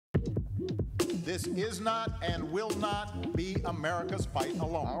This is not and will not be America's fight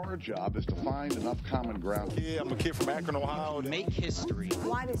alone. Our job is to find enough common ground. Yeah, I'm a kid from Akron, Ohio. Make history.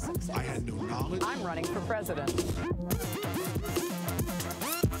 Why do success? I had no knowledge. I'm running for president.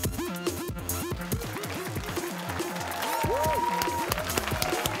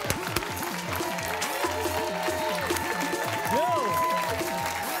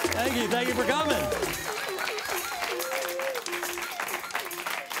 Thank you for coming.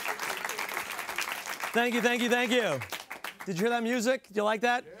 Thank you. Did you hear that music? Do you like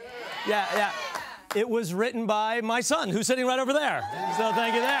that? Yeah. It was written by my son, who's sitting right over there. So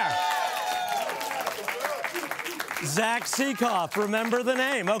thank you there. Zach Seekoff, remember the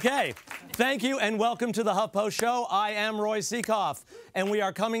name. Okay. Thank you and welcome to the HuffPost Show. I am Roy Seekoff, and we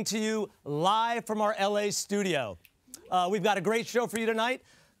are coming to you live from our LA studio. We've got a great show for you tonight.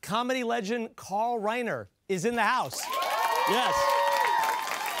 Comedy legend Carl Reiner is in the house.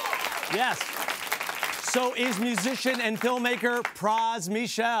 Yes. So is musician and filmmaker Pras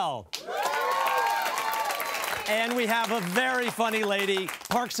Michél. And we have a very funny lady,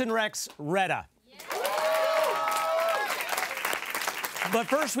 Parks and Rec's Retta. But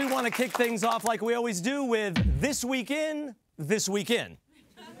first, we want to kick things off like we always do with This Week In, This Week In.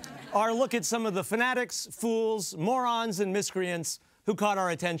 Our look at some of the fanatics, fools, morons, and miscreants who caught our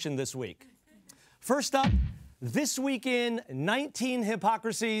attention this week. First up, This Week In 19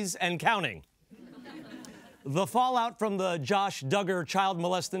 Hypocrisies and Counting. The fallout from the Josh Duggar child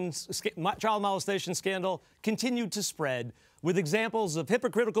molestation scandal continued to spread, with examples of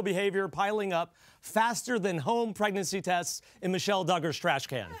hypocritical behavior piling up faster than home pregnancy tests in Michél Duggar's trash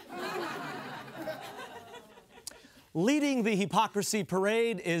can. Leading the hypocrisy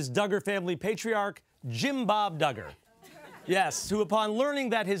parade is Duggar family patriarch Jim Bob Duggar. Yes, who upon learning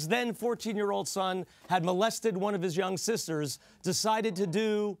that his then 14-year-old son had molested one of his young sisters, decided to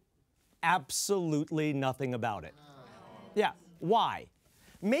do absolutely nothing about it. Yeah, why?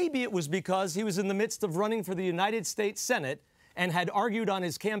 Maybe it was because he was in the midst of running for the United States Senate and had argued on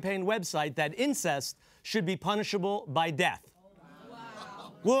his campaign website that incest should be punishable by death.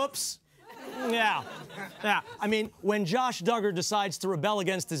 Wow. Whoops. Yeah. I mean, when Josh Duggar decides to rebel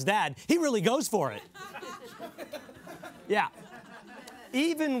against his dad, he really goes for it. Yeah.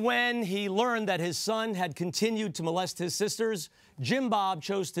 Even when he learned that his son had continued to molest his sisters, Jim Bob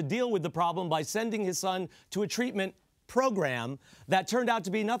chose to deal with the problem by sending his son to a treatment program that turned out to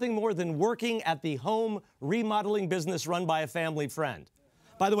be nothing more than working at the home remodeling business run by a family friend.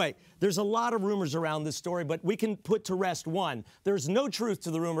 By the way, there's a lot of rumors around this story, but we can put to rest one. There's no truth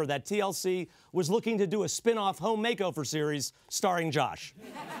to the rumor that TLC was looking to do a spin-off home makeover series starring Josh.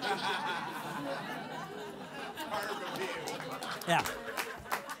 Yeah.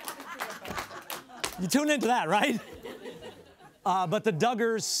 You tune into that, right? But the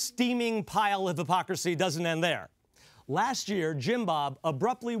Duggars' steaming pile of hypocrisy doesn't end there. Last year, Jim Bob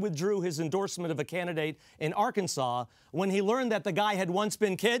abruptly withdrew his endorsement of a candidate in Arkansas when he learned that the guy had once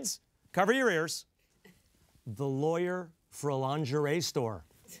been, kids, cover your ears, the lawyer for a lingerie store.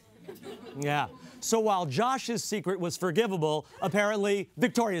 Yeah. So while Josh's secret was forgivable, apparently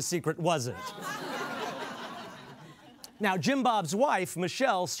Victoria's Secret wasn't. Now, Jim Bob's wife,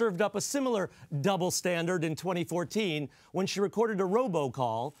 Michél, served up a similar double standard in 2014 when she recorded a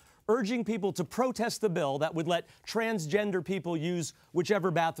robocall urging people to protest the bill that would let transgender people use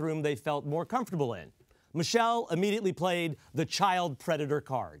whichever bathroom they felt more comfortable in. Michél immediately played the child predator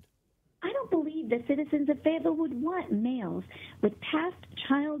card. I don't believe the citizens of Fayetteville would want males with past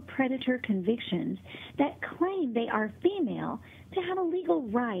child predator convictions that claim they are female to have a legal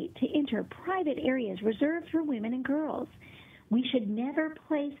right to enter private areas reserved for women and girls. We should never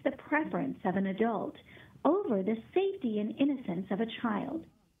place the preference of an adult over the safety and innocence of a child.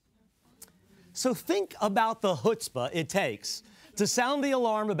 So think about the chutzpah it takes to sound the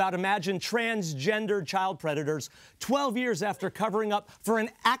alarm about imagined transgender child predators 12 years after covering up for an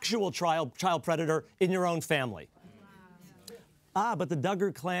actual child predator in your own family. But the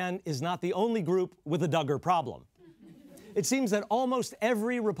Duggar clan is not the only group with a Duggar problem. It seems that almost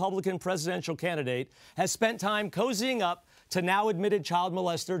every Republican presidential candidate has spent time cozying up to now admitted child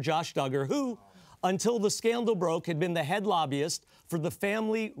molester Josh Duggar, who, until the scandal broke, had been the head lobbyist for the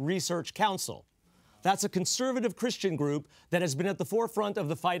Family Research Council. That's a conservative Christian group that has been at the forefront of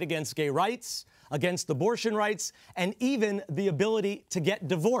the fight against gay rights, against abortion rights, and even the ability to get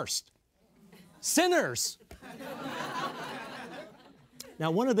divorced. Sinners!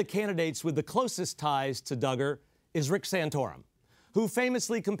 Now, one of the candidates with the closest ties to Duggar is Rick Santorum, who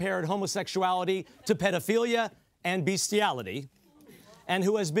famously compared homosexuality to pedophilia and bestiality. and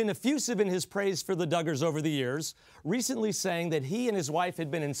who has been effusive in his praise for the Duggars over the years, recently saying that he and his wife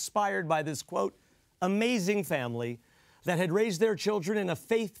had been inspired by this, quote, amazing family that had raised their children in a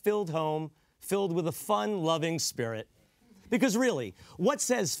faith-filled home filled with a fun, loving spirit. Because really, what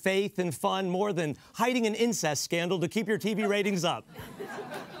says faith and fun more than hiding an incest scandal to keep your TV ratings up?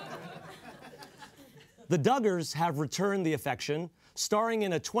 The Duggars have returned the affection, starring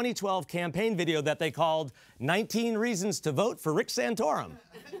in a 2012 campaign video that they called 19 Reasons to Vote for Rick Santorum.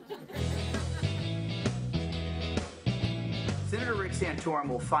 Senator Rick Santorum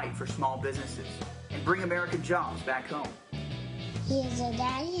will fight for small businesses and bring American jobs back home. He is a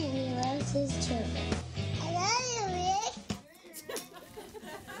daddy and he loves his children. I love you, Rick.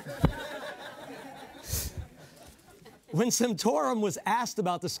 When Santorum was asked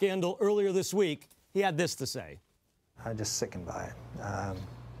about the scandal earlier this week, he had this to say. I'm just sickened by it.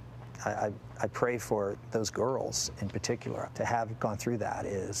 I pray for those girls in particular. To have gone through that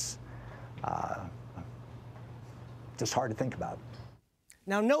is just hard to think about.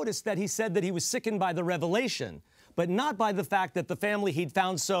 Now notice that he said that he was sickened by the revelation, but not by the fact that the family he'd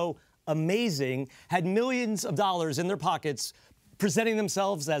found so amazing had millions of dollars in their pockets, presenting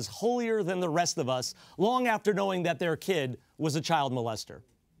themselves as holier than the rest of us, long after knowing that their kid was a child molester.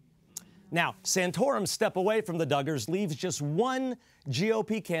 Now, Santorum's step away from the Duggars leaves just one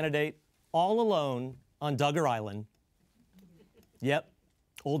GOP candidate all alone on Duggar Island. Yep,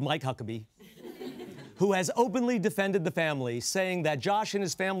 old Mike Huckabee, who has openly defended the family, saying that Josh and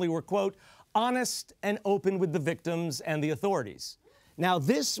his family were, quote, honest and open with the victims and the authorities. Now,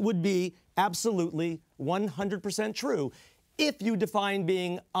 this would be absolutely 100% true if you define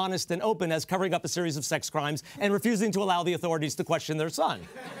being honest and open as covering up a series of sex crimes and refusing to allow the authorities to question their son.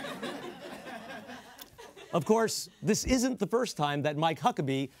 Of course, this isn't the first time that Mike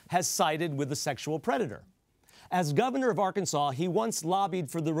Huckabee has sided with a sexual predator. As governor of Arkansas, he once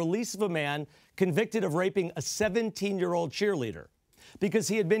lobbied for the release of a man convicted of raping a 17-year-old cheerleader because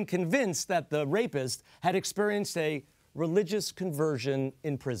he had been convinced that the rapist had experienced a religious conversion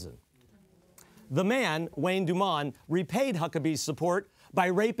in prison. The man, Wayne Dumont, repaid Huckabee's support by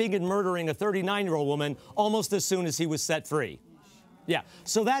raping and murdering a 39-year-old woman almost as soon as he was set free. Yeah,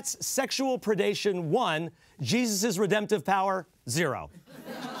 so that's sexual predation 1, Jesus' redemptive power 0.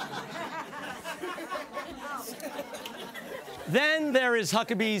 Then there is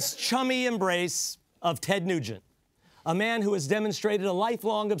Huckabee's chummy embrace of Ted Nugent, a man who has demonstrated a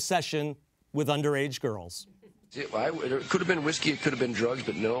lifelong obsession with underage girls. It could have been whiskey, it could have been drugs,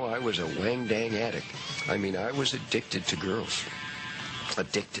 but no, I was a wang-dang addict. I mean, I was addicted to girls.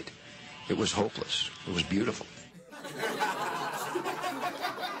 Addicted. It was hopeless. It was beautiful.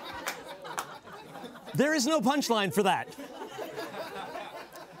 There is no punchline for that.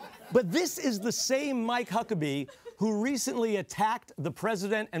 But this is the same Mike Huckabee who recently attacked the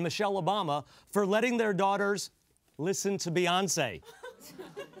president and Michelle Obama for letting their daughters listen to Beyoncé,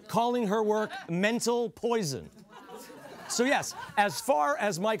 calling her work mental poison. So yes, as far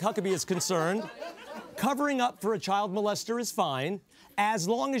as Mike Huckabee is concerned, covering up for a child molester is fine, as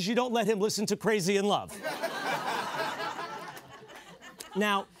long as you don't let him listen to Crazy in Love.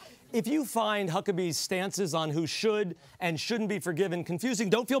 Now, if you find Huckabee's stances on who should and shouldn't be forgiven confusing,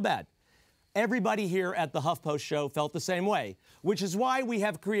 don't feel bad. Everybody here at the HuffPost Show felt the same way, which is why we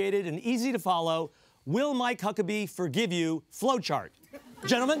have created an easy-to-follow Will Mike Huckabee Forgive You flowchart.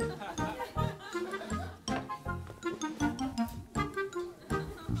 Gentlemen?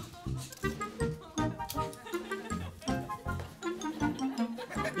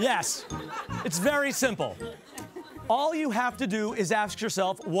 Yes, it's very simple. All you have to do is ask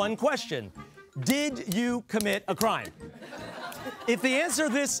yourself one question. Did you commit a crime? If the answer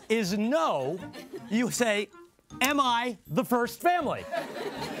to this is no, you say, am I the first family?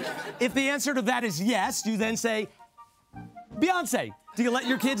 If the answer to that is yes, you then say, Beyoncé, do you let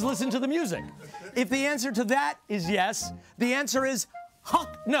your kids listen to the music? If the answer to that is yes, the answer is,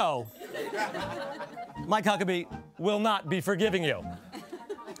 huck no. Mike Huckabee will not be forgiving you.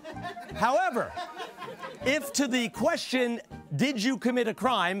 However, if to the question, did you commit a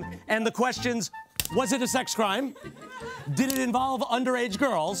crime, and the questions, was it a sex crime? Did it involve underage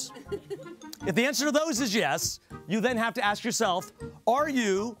girls? If the answer to those is yes, you then have to ask yourself, are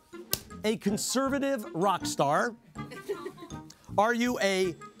you a conservative rock star? Are you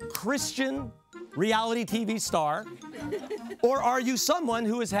a Christian reality TV star? Or are you someone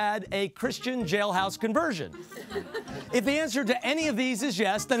who has had a Christian jailhouse conversion? If the answer to any of these is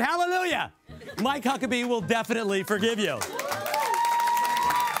yes, then hallelujah! Mike Huckabee will definitely forgive you.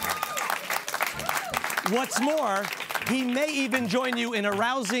 What's more, He may even join you in a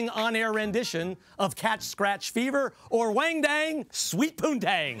rousing on-air rendition of Catch Scratch Fever or Wang Dang Sweet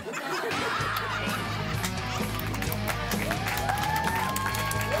Poontang.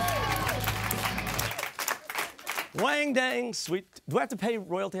 Wang Dang Sweet. Do I have to pay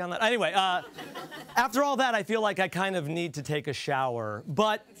royalty on that? Anyway, after all that, I feel like I kind of need to take a shower.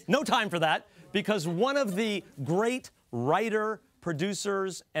 But no time for that, because one of the great writer,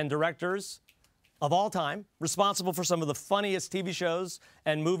 producers, and directors of all time, responsible for some of the funniest TV shows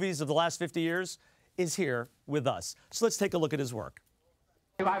and movies of the last 50 years, is here with us. So let's take a look at his work.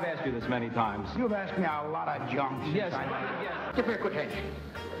 I've asked you this many times. You've asked me a lot of junk. Yes. Give me a good handshake.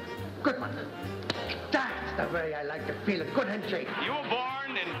 Good one. That's the way I like to feel, a good handshake. You were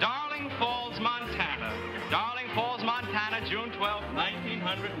born in Darling Falls, Montana. Darling Falls, Montana, June 12,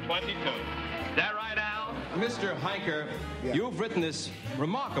 1922. Is that right, Al? Mr. Hiker, you've written this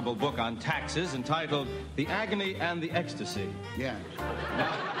remarkable book on taxes entitled The Agony and the Ecstasy. Yeah.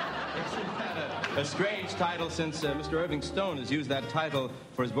 Now, isn't that a strange title since Mr. Irving Stone has used that title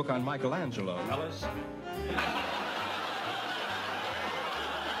for his book on Michelangelo? Ellis?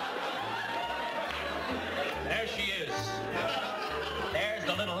 There she is. There's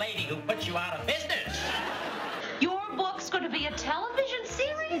the little lady who put you out of business. Your book's going to be a television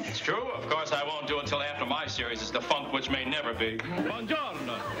series? It's true. Of course, I won't do until after my series is defunct, which may never be.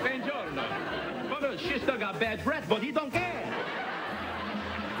 Buongiorno. Buongiorno. Well, she still got bad breath, but he don't care.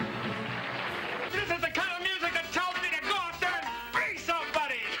 This is the kind of music that tells me to go out there and be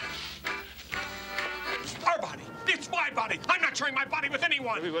somebody. Our body. It's my body. I'm not sharing my body with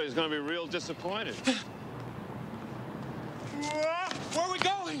anyone. Everybody's going to be real disappointed. Where are we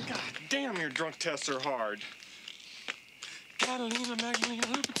going? God damn, your drunk tests are hard. Catalina, Magdalena,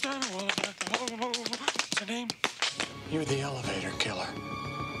 Lupitana, what's the name? You're the elevator killer.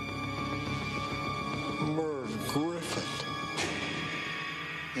 Merv Griffin.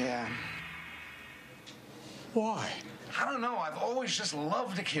 Yeah. Why? I don't know. I've always just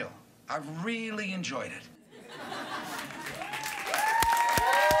loved to kill. I've really enjoyed it.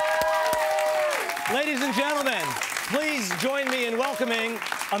 Ladies and gentlemen, please join me in welcoming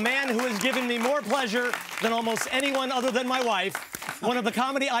a man who has given me more pleasure than almost anyone other than my wife, one of the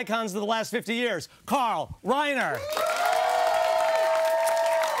comedy icons of the last 50 years, Carl Reiner.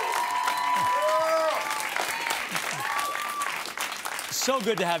 So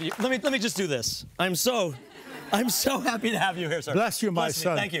good to have you. Let me just do this. I'm so happy to have you here, sir. Bless you, my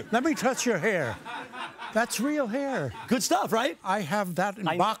son. Thank you. Let me touch your hair. That's real hair. Good stuff, right? I have that in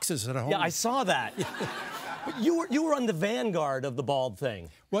boxes at home. Yeah, I saw that. But you were on the vanguard of the bald thing.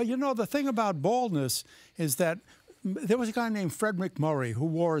 Well, you know, the thing about baldness is that there was a guy named Fred McMurray who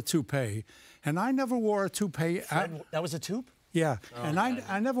wore a toupee, and I never wore a toupee. That was a toupe? Yeah, oh, and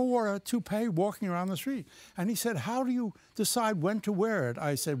I never wore a toupee walking around the street. And he said, how do you decide when to wear it?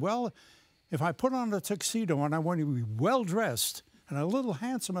 I said, well, if I put on a tuxedo and I want to be well-dressed and a little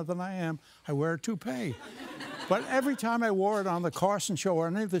handsomer than I am, I wear a toupee. But every time I wore it on the Carson show or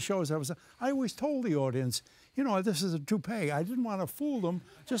any of the shows I always told the audience, you know, this is a toupee. I didn't want to fool them,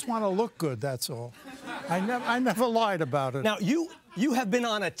 just want to look good, that's all. I never lied about it. Now, you have been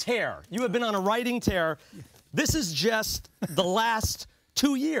on a tear. You have been on a writing tear. This is just the last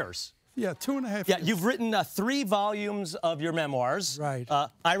 2 years. Yeah, 2.5 years. Yeah, you've written 3 volumes of your memoirs. Right.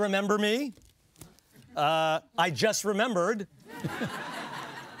 I Remember Me. I Just Remembered.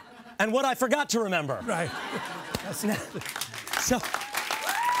 And What I Forgot to Remember. Right. So,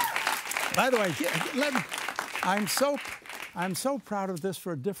 by the way, I'm so proud of this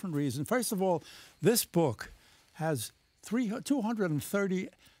for a different reason. First of all, this book has 230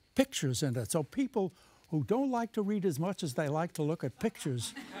 pictures in it. So people who don't like to read as much as they like to look at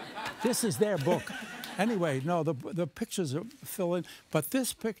pictures, this is their book. Anyway, no, the pictures fill in. But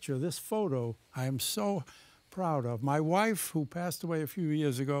this picture, this photo, I am so proud of. My wife, who passed away a few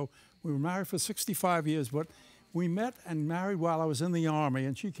years ago, we were married for 65 years, but we met and married while I was in the Army,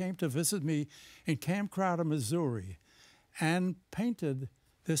 and she came to visit me in Camp Crowder, Missouri, and painted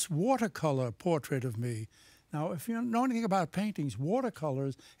this watercolor portrait of me. Now, if you know anything about paintings,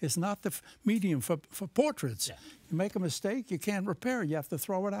 watercolors is not the medium for portraits. Yeah. You make a mistake, you can't repair it. You have to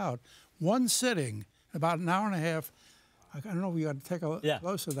throw it out. One sitting, about an hour and a half. I don't know if you got to take a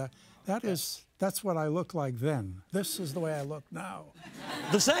close to that. That's what I looked like then. This is the way I look now.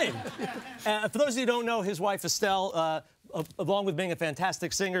 The same. For those of you who don't know, his wife Estelle, along with being a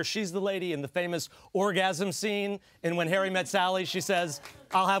fantastic singer, she's the lady in the famous orgasm scene in When Harry Met Sally. She says,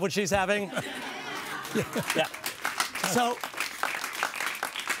 "I'll have what she's having." Yeah. So,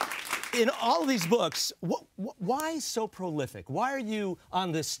 In all of these books, why so prolific? Why are you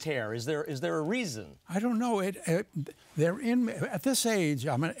on this tear? Is there a reason? I don't know. They're in at this age.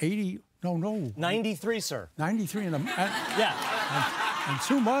 I'm at 80. No. 93, sir. 93 yeah. And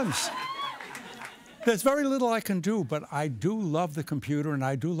 2 months. There's very little I can do, but I do love the computer and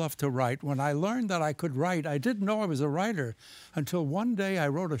I do love to write. When I learned that I could write, I didn't know I was a writer until one day I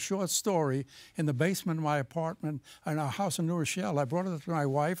wrote a short story in the basement of my apartment in our house in New Rochelle. I brought it to my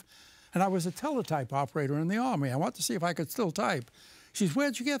wife, and I was a teletype operator in the Army. I wanted to see if I could still type. She said,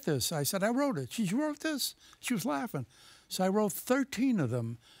 "Where'd you get this?" I said, "I wrote it." She wrote this? She was laughing. So I wrote 13 of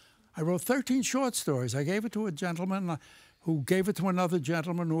them. I wrote 13 short stories. I gave it to a gentleman who gave it to another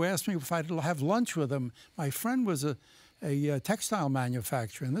gentleman who asked me if I'd have lunch with him. My friend was a textile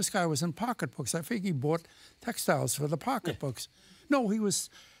manufacturer, and this guy was in pocketbooks. I think he bought textiles for the pocketbooks. No, he was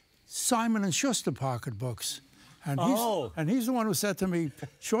Simon & Schuster pocketbooks. And he's the one who said to me,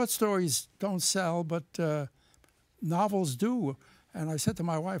 short stories don't sell, but novels do. And I said to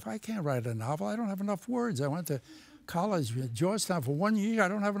my wife, I can't write a novel. I don't have enough words. I went to college at Georgetown for 1 year. I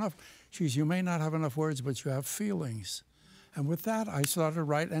don't have enough. She says, you may not have enough words, but you have feelings. And with that, I started to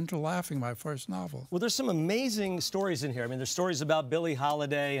write Enter Laughing, my first novel. Well, there's some amazing stories in here. I mean, there's stories about Billie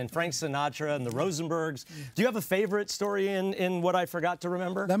Holiday and Frank Sinatra and the Rosenbergs. Do you have a favorite story in What I Forgot to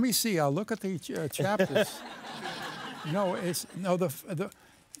Remember? Let me see. I'll look at the chapters.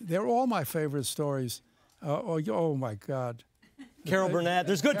 They're all my favorite stories. Oh my God. Carol Burnett.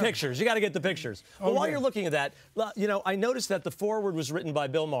 There's good pictures. You got to get the pictures. Well, while you're looking at that, you know, I noticed that the foreword was written by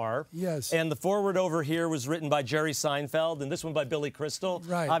Bill Maher. Yes. And the foreword over here was written by Jerry Seinfeld, and this one by Billy Crystal.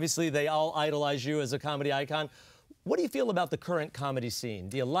 Right. Obviously, they all idolize you as a comedy icon. What do you feel about the current comedy scene?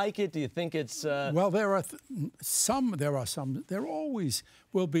 Do you like it? Do you think it's... Well, there are some. There always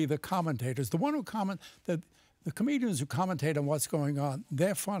will be the commentators. The one who the comedians who commentate on what's going on,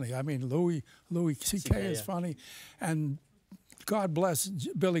 they're funny. I mean, Louis C.K. is funny. And God bless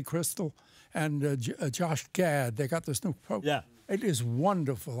Billy Crystal and Josh Gad. They got this new program. Yeah. It is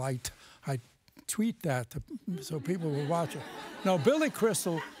wonderful. I tweet that so people will watch it. No, Billy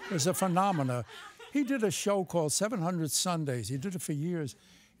Crystal is a phenomenon. He did a show called 700 Sundays. He did it for years.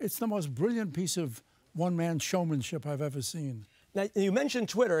 It's the most brilliant piece of one-man showmanship I've ever seen. Now, you mentioned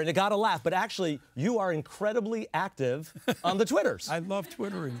Twitter, and it got a laugh, but actually, you are incredibly active on the Twitters. I love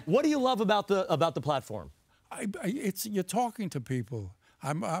Twittering. What do you love about the platform? You're talking to people.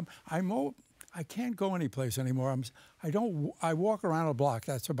 I can't go anyplace anymore. I walk around a block.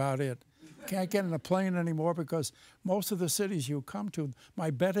 That's about it. Can't get in a plane anymore because most of the cities you come to,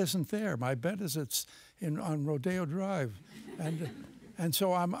 my bed isn't there. My bed is on Rodeo Drive, and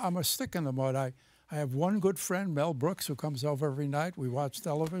so I'm a stick in the mud. I have one good friend, Mel Brooks, who comes over every night. We watch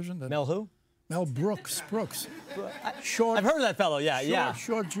television. Mel who? Mel Brooks. Short. I've heard of that fellow. Yeah.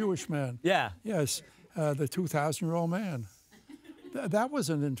 Short Jewish man. Yeah. Yes. The 2,000-year-old man. That was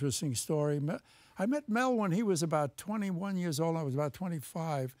an interesting story. I met Mel when he was about 21 years old. I was about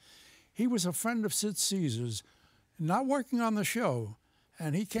 25. He was a friend of Sid Caesar's, not working on the show.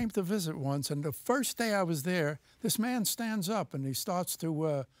 And he came to visit once. And the first day I was there, this man stands up and he starts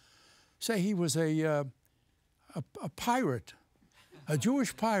to say he was a pirate, a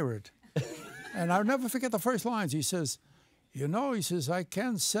Jewish pirate. And I'll never forget the first lines. He says, you know, he says, I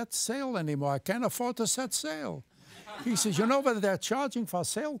can't set sail anymore. I can't afford to set sail. He says, you know what they're charging for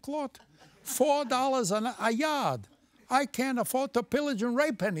sailcloth? $4 a yard. I can't afford to pillage and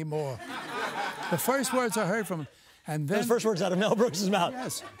rape anymore. The first words I heard from him. And then, those first words out of Mel Brooks' mouth.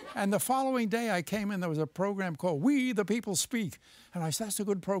 Yes. And the following day I came in, there was a program called We the People Speak. And I said, that's a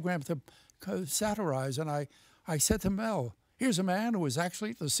good program to satirize. And I said to Mel, here's a man who was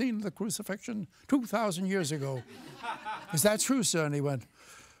actually at the scene of the crucifixion 2,000 years ago. Is that true, sir? And he went,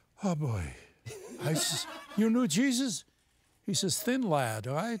 oh, boy. I says, you knew Jesus? He says, thin lad,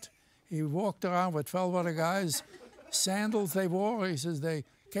 all right? He walked around with 12 other guys, sandals they wore. He says, they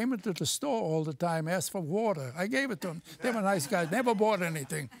came into the store all the time, asked for water. I gave it to them. They were nice guys, never bought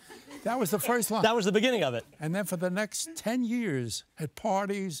anything. That was the first line. That was the beginning of it. And then for the next 10 years, at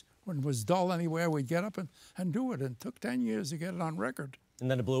parties, when it was dull anywhere, we'd get up and do it. And it took 10 years to get it on record.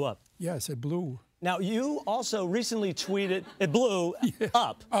 And then it blew up. Yes, it blew. Now, you also recently tweeted, it blew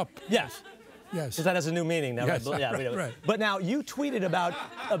up. Up. Yes. Yes. Because that has a new meaning now. Yes, right? Yeah, right. But now, you tweeted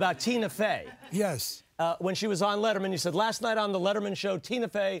about Tina Fey. Yes. When she was on Letterman, you said, last night on the Letterman show, Tina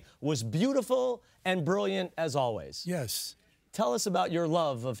Fey was beautiful and brilliant as always. Yes. Tell us about your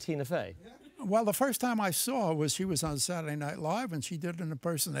love of Tina Fey. Well, the first time I saw her was she was on Saturday Night Live, and she did an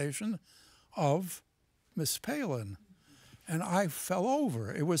impersonation of Miss Palin. And I fell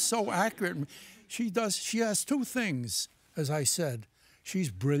over. It was so accurate. She has two things, as I said.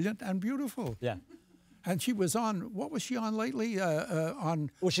 she's brilliant and beautiful. Yeah. And she was on, what was she on lately? Well,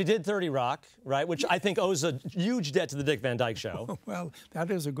 she did 30 Rock, right? Which I think owes a huge debt to the Dick Van Dyke Show. Well,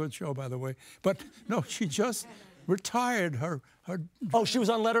 that is a good show, by the way. But no, she just retired her. Oh, she was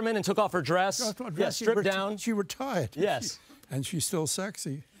on Letterman and took off her dress? Yeah, stripped down. She retired. Yes. And she's still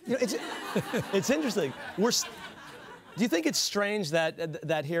sexy. You know, it's interesting. Do you think it's strange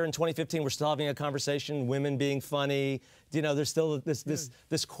that here in 2015 we're still having a conversation, women being funny? Do you know, there's still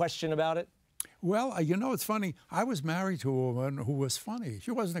this question about it? Well, you know, it's funny. I was married to a woman who was funny.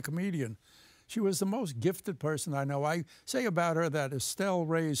 She wasn't a comedian. She was the most gifted person I know. I say about her that Estelle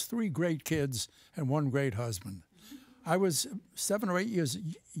raised 3 great kids and 1 great husband. I was 7 or 8 years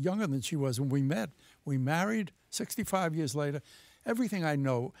younger than she was when we met. We married 65 years later. Everything I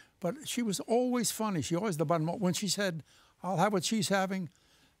know, but she was always funny. She always the bottom. When she said, "I'll have what she's having,"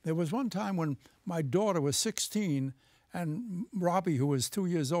 there was one time when my daughter was 16, and Robbie, who was 2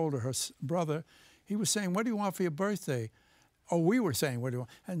 years older, her brother, he was saying, "What do you want for your birthday?" Oh, we were saying, "What do you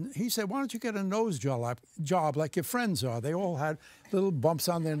want?" And he said, "Why don't you get a nose job like your friends are?" They all had little bumps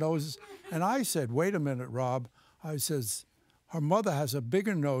on their noses. And I said, "Wait a minute, Rob." I says, "Her mother has a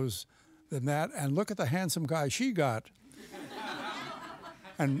bigger nose than that, and look at the handsome guy she got."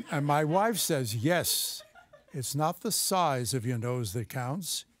 And my wife says, "Yes, it's not the size of your nose that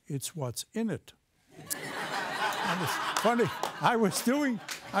counts, it's what's in it." And it's funny, I was doing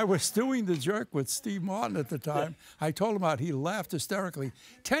The Jerk with Steve Martin at the time. Yeah. I told him about it. He laughed hysterically.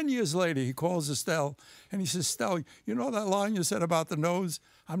 10 years later, he calls Estelle, and he says, "Estelle, you know that line you said about the nose?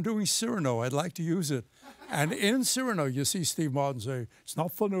 I'm doing Cyrano. I'd like to use it." And in Cyrano, you see Steve Martin say, "It's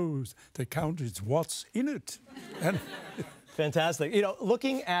not the nose that counts, it's what's in it." And fantastic. You know,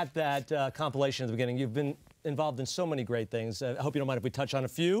 looking at that compilation at the beginning, you've been involved in so many great things. I hope you don't mind if we touch on a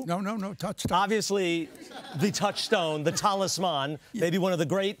few. No, touchstone. Obviously, the touchstone, the talisman, maybe one of the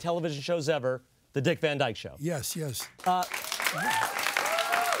great television shows ever, The Dick Van Dyke Show. Yes, yes.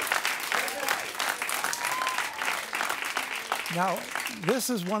 Now,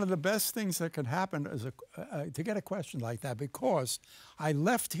 this is one of the best things that could happen as to get a question like that, because I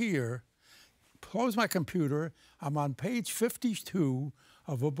left here, closed my computer, I'm on page 52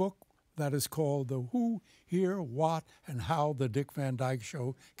 of a book that is called The Who, Here, What, and How the Dick Van Dyke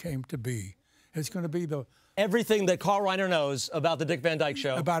Show Came to Be. It's going to be everything that Carl Reiner knows about the Dick Van Dyke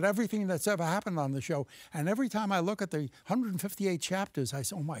Show. About everything that's ever happened on the show. And every time I look at the 158 chapters, I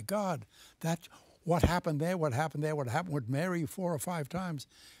say, "Oh, my God, what happened there, what happened there, what happened with Mary 4 or 5 times."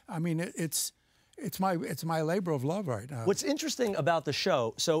 I mean, it's my labor of love right now. What's interesting about the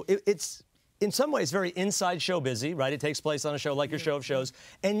show, so it's in some ways very inside show busy, right? It takes place on a show like your show of shows,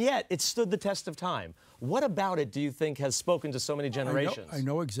 and yet it stood the test of time. What about it do you think has spoken to so many generations? I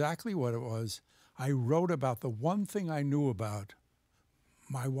know exactly what it was. I wrote about the one thing I knew about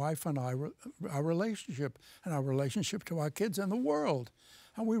my wife and I, our relationship, and our relationship to our kids and the world.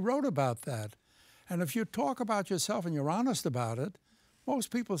 And we wrote about that. And if you talk about yourself and you're honest about it, most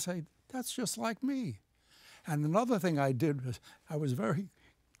people say, "That's just like me." And another thing I did was I was very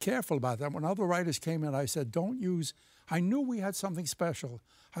careful about that. When other writers came in, I said, I knew we had something special.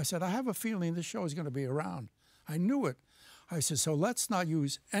 I said, "I have a feeling this show is going to be around." I knew it. I said, "So let's not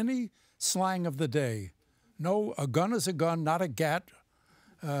use any slang of the day. No, a gun is a gun, not a gat."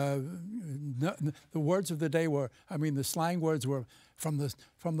 The words of the day were, the slang words were from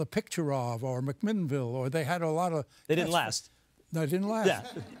the picture of, or McMinnville, or they had a lot of... They didn't last. No, it didn't last. Yeah,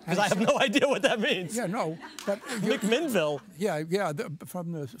 because I have no idea what that means. Yeah, no, but McMinnville. Yeah,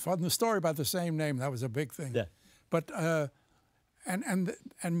 from the story about the same name, that was a big thing. Yeah, but and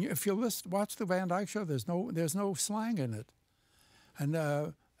if you watch the Van Dyke Show, there's no slang in it, and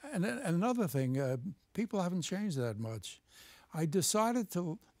another thing, people haven't changed that much. I decided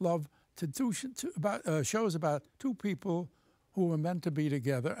to do shows about 2 people who were meant to be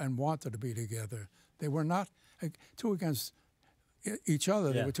together and wanted to be together. They were not 2 against each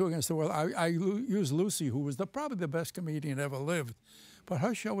other. They were 2 against the world. I used Lucy, who was probably the best comedian ever lived, but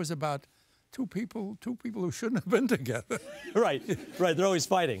her show was about two people who shouldn't have been together. Right. They're always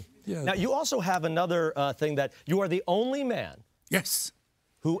fighting. Yeah. Now, you also have another thing that you are the only man. Yes.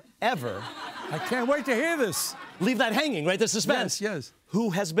 Who ever... I can't wait to hear this. Leave that hanging, right? The suspense. Yes. Who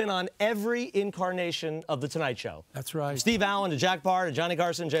has been on every incarnation of The Tonight Show. That's right. Steve Allen to Jack Barr to Johnny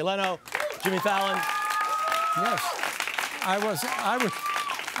Carson, Jay Leno, Jimmy Fallon. Yes. I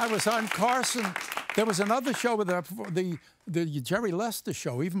was on Carson. There was another show with the Jerry Lester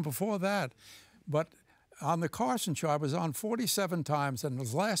show, even before that. But on the Carson show, I was on 47 times, and it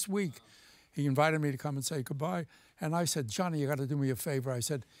was last week. he invited me to come and say goodbye. And I said, Johnny, you got to do me a favor. I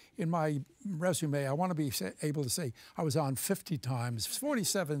said, in my resume, I want to be able to say I was on 50 times,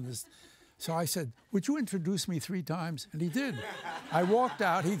 47 is. So I said, would you introduce me 3 times? And he did. I walked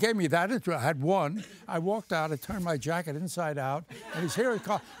out. He gave me that intro. I had one. I walked out. I turned my jacket inside out. And he's here.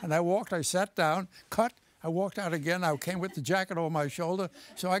 And I sat down, cut. I walked out again. I came with the jacket over my shoulder.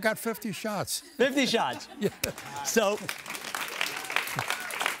 So I got 50 shots. 50 shots? Yeah. So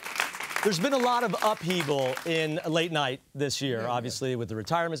there's been a lot of upheaval in late night this year, obviously, with the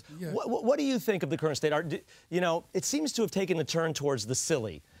retirements. Yeah. What do you think of the current state? You know, it seems to have taken a turn towards the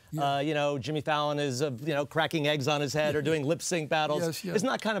silly. Yeah. You know, Jimmy Fallon is, cracking eggs on his head or doing lip sync battles. Yes, yes. It's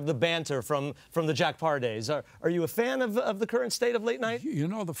not kind of the banter from the Jack Paar days. Are you a fan of the current state of late night? You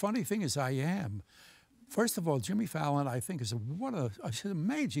know, the funny thing is I am. First of all, Jimmy Fallon, I think, is an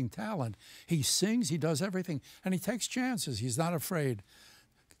amazing talent. He sings, he does everything, and he takes chances. He's not afraid.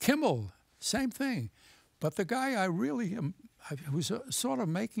 Kimmel, same thing. But the guy I really am, who's sort of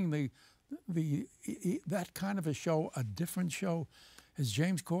making that kind of a show a different show, is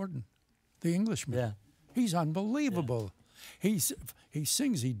James Corden, the Englishman. Yeah. He's unbelievable. Yeah. He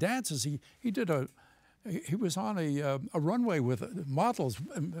sings, he dances. He was on a runway with models.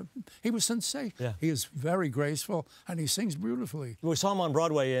 He was sensational. Yeah. He is very graceful, and he sings beautifully. We saw him on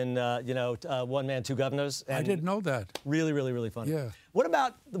Broadway in, One Man, Two Governors. I didn't know that. Really, really, really funny. Yeah. What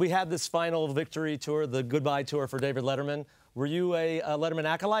about, we had this final victory tour, the goodbye tour for David Letterman. Were you a Letterman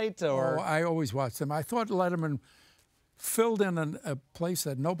acolyte? Or? Oh, I always watched him. I thought Letterman filled in a place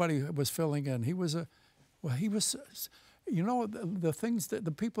that nobody was filling in. He was you know, the things that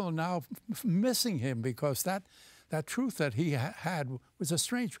the people are now missing him, because that truth that he had was a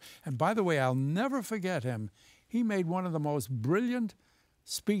strange. And by the way, I'll never forget him. He made one of the most brilliant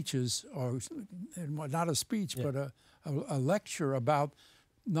speeches, or not a speech, but a lecture about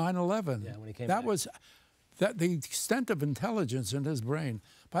 9/11. Yeah, when he came that back. was the extent of intelligence in his brain.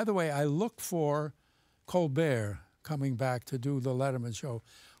 By the way, I look for Colbert coming back to do the Letterman show.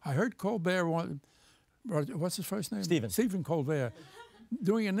 I heard Colbert, what's his first name? Stephen Colbert,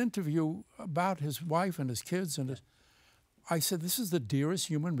 doing an interview about his wife and his kids. I said, this is the dearest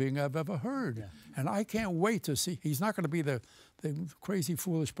human being I've ever heard. Yeah. And I can't wait to see. He's not going to be the crazy,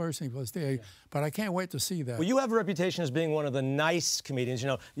 foolish person he was there, but I can't wait to see that. Well, you have a reputation as being one of the nice comedians.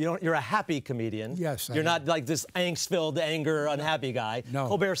 You know, you're a happy comedian. Yes, you're not like this angst-filled, unhappy guy. No.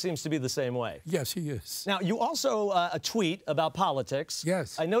 Colbert seems to be the same way. Yes, he is. Now, you also a tweet about politics.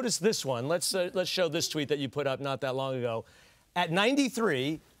 Yes. I noticed this one. Let's show this tweet that you put up not that long ago. At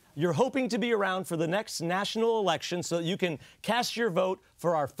 93. You're hoping to be around for the next national election so that you can cast your vote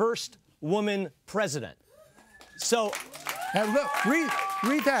for our first woman president. So, look, read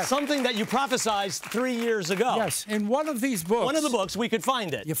that. Something that you prophesized 3 years ago. Yes, in one of these books. One of the books, we could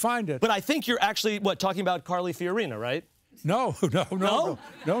find it. You find it. But I think you're actually, talking about Carly Fiorina, right? No. Not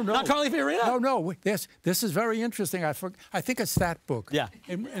Carly Fiorina? No. This is very interesting. I think it's that book. Yeah.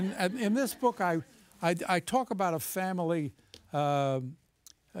 In this book, I talk about a family, a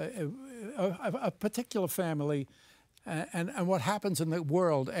particular family, and what happens in the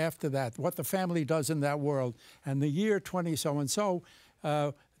world after that, what the family does in that world, and the year 20 so-and-so,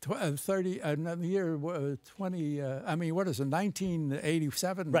 30, the year 20, what is it,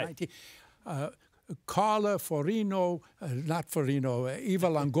 1987, right. Carla Forino, Eva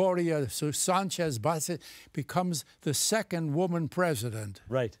Longoria, Sanchez Bassett becomes the second woman president.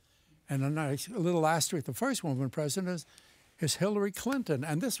 Right. And a nice little asterisk, the first woman president is Hillary Clinton.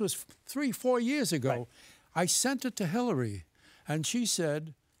 And this was 3-4 years ago. Right. I sent it to Hillary, and she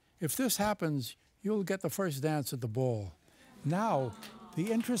said, if this happens, you'll get the first dance at the ball. Now,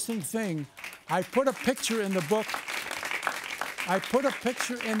 the interesting thing, I put a picture in the book. I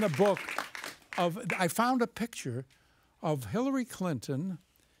found a picture of Hillary Clinton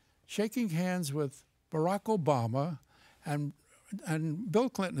shaking hands with Barack Obama, and Bill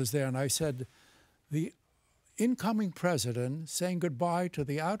Clinton is there, and I said, the incoming president saying goodbye to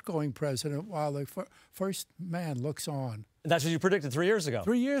the outgoing president while the first man looks on. And that's what you predicted 3 years ago.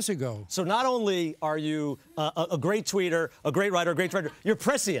 3 years ago. So not only are you a great tweeter, a great writer, a great director, you're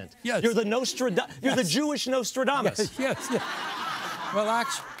prescient. Yes. You're the You're the Jewish Nostradamus. Yes. Well,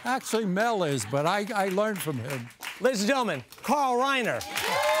 actually, Mel is, but I learned from him. Ladies and gentlemen, Carl Reiner.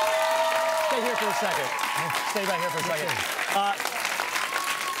 Stay here for a second. Stay right here for a second.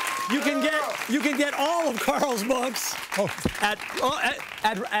 You can get all of Carl's books at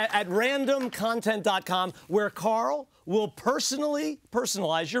randomcontent.com, where Carl will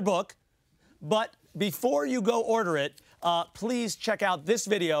personalize your book. But before you go order it, please check out this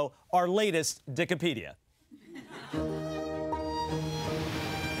video, our latest Dickopedia.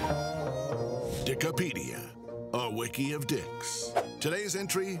 Dickopedia, a wiki of dicks. Today's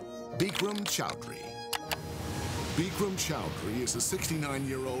entry, Bikram Chowdhury. Bikram Chowdhury is a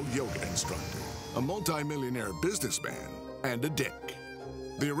 69-year-old yoga instructor, a multi-millionaire businessman, and a dick.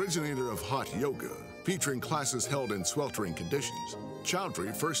 The originator of hot yoga, featuring classes held in sweltering conditions,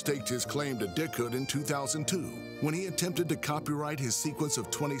 Chowdhury first staked his claim to dickhood in 2002 when he attempted to copyright his sequence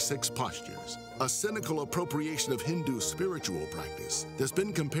of 26 postures, a cynical appropriation of Hindu spiritual practice that's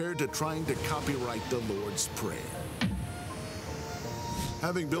been compared to trying to copyright the Lord's Prayer.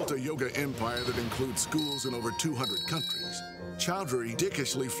 Having built a yoga empire that includes schools in over 200 countries, Chowdhury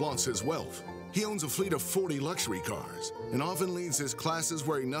dickishly flaunts his wealth. He owns a fleet of 40 luxury cars and often leads his classes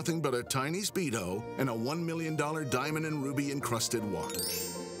wearing nothing but a tiny Speedo and a $1 million diamond and ruby encrusted watch.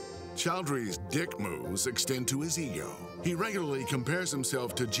 Chowdhury's dick moves extend to his ego. He regularly compares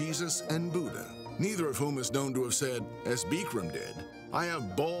himself to Jesus and Buddha, neither of whom is known to have said, as Bikram did, "I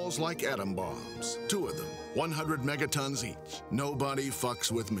have balls like atom bombs, 2 of them, 100 megatons each. Nobody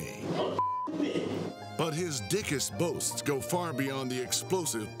fucks with me." But his dickish boasts go far beyond the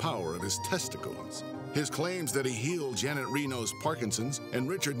explosive power of his testicles. His claims that he healed Janet Reno's Parkinson's and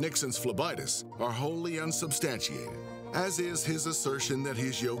Richard Nixon's phlebitis are wholly unsubstantiated, as is his assertion that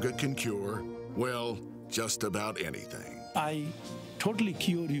his yoga can cure, well, just about anything. I totally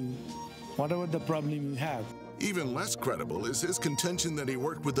cure you, whatever the problem you have. Even less credible is his contention that he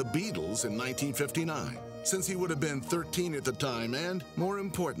worked with the Beatles in 1959, since he would have been 13 at the time and, more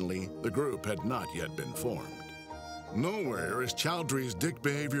importantly, the group had not yet been formed. Nowhere is Chowdhury's dick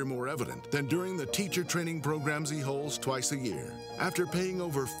behavior more evident than during the teacher training programs he holds twice a year. After paying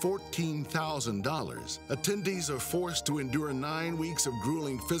over $14,000, attendees are forced to endure 9 weeks of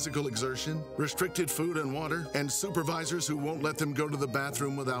grueling physical exertion, restricted food and water, and supervisors who won't let them go to the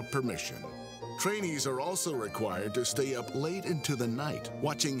bathroom without permission. Trainees are also required to stay up late into the night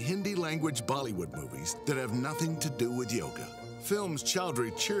watching Hindi-language Bollywood movies that have nothing to do with yoga. Films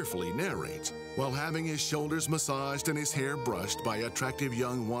Chowdhury cheerfully narrates while having his shoulders massaged and his hair brushed by attractive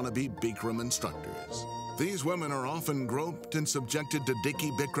young wannabe Bikram instructors. These women are often groped and subjected to Dickie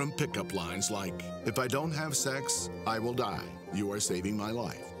Bikram pickup lines like, "If I don't have sex, I will die. You are saving my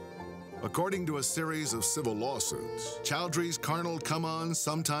life." According to a series of civil lawsuits, Chowdhury's carnal come-ons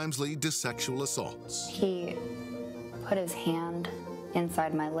sometimes lead to sexual assaults. He put his hand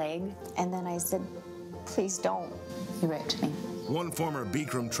inside my leg, and then I said, "Please don't." He raped me. One former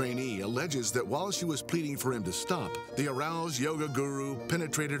Bikram trainee alleges that while she was pleading for him to stop, the aroused yoga guru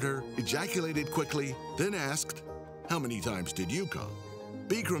penetrated her, ejaculated quickly, then asked, "How many times did you come?"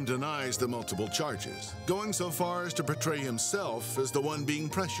 Bikram denies the multiple charges, going so far as to portray himself as the one being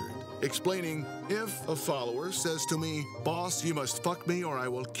pressured, explaining, "If a follower says to me, 'Boss, you must fuck me or I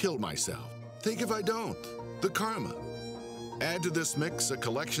will kill myself,' think if I don't, the karma." Add to this mix a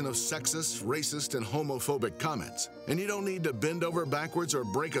collection of sexist, racist, and homophobic comments, and you don't need to bend over backwards or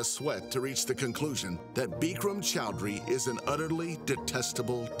break a sweat to reach the conclusion that Bikram Chowdhury is an utterly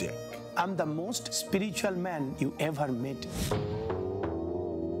detestable dick. I'm the most spiritual man you ever met.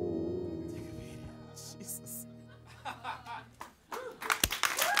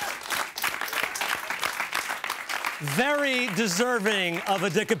 Very deserving of a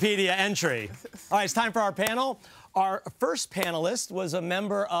Dickopedia entry. All right, it's time for our panel. Our first panelist was a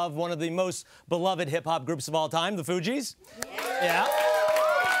member of one of the most beloved hip-hop groups of all time, the Fugees. Yeah.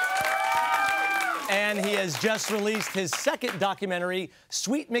 And he has just released his second documentary,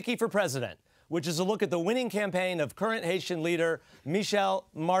 Sweet Mickey for President, which is a look at the winning campaign of current Haitian leader, Michél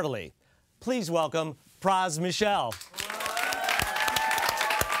Martelly. Please welcome Pras Michél.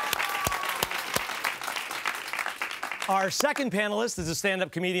 Our second panelist is a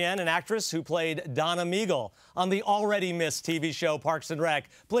stand-up comedian and actress who played Donna Meagle on the already missed TV show Parks and Rec.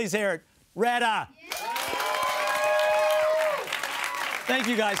 Please hear it, Retta. Thank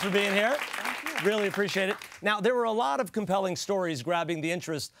you guys for being here. Really appreciate it. Now, there were a lot of compelling stories grabbing the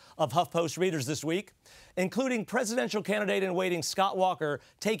interest of HuffPost readers this week, including presidential candidate in waiting Scott Walker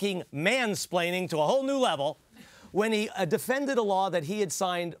taking mansplaining to a whole new level when he defended a law that he had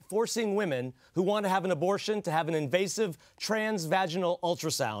signed forcing women who want to have an abortion to have an invasive transvaginal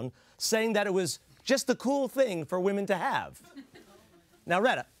ultrasound, saying that it was just the cool thing for women to have. Now,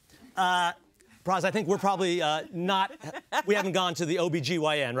 Retta, Pras, I think we're probably we haven't gone to the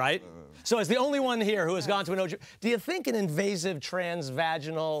OBGYN, right? So as the only one here who has gone to an OBGYN, do you think an invasive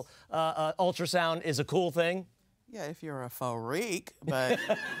transvaginal ultrasound is a cool thing? Yeah, if you're a freak, but...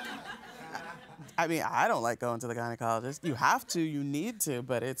 I mean, I don't like going to the gynecologist. You have to, you need to,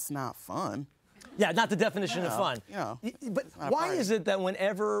 but it's not fun. Yeah, not the definition of fun. You know, but why is it that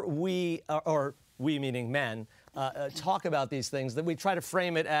whenever we, or we meaning men, talk about these things, that we try to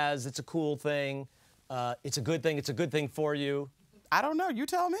frame it as it's a cool thing, it's a good thing for you. I don't know. You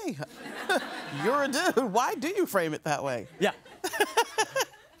tell me. You're a dude. Why do you frame it that way? Yeah.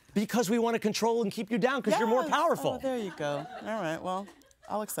 Because we want to control and keep you down because you're more powerful. Oh, there you go. All right, well,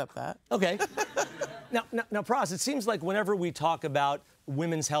 I'll accept that. Okay. Now, Pras, it seems like whenever we talk about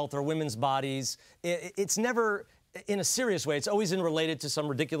women's health or women's bodies, it's never in a serious way. It's always related to some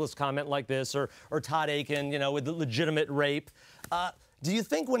ridiculous comment like this or Todd Aiken, you know, with the legitimate rape. Do you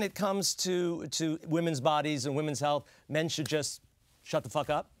think when it comes to women's bodies and women's health, men should just shut the fuck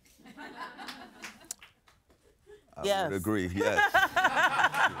up? I would agree, yes.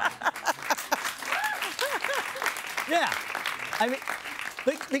 Yeah. I mean,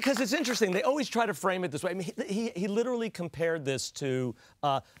 because it's interesting. They always try to frame it this way. I mean, he literally compared this to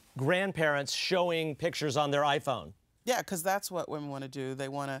grandparents showing pictures on their iPhone. Yeah, because that's what women want to do. They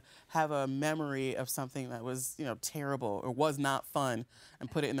want to have a memory of something that was, you know, terrible or was not fun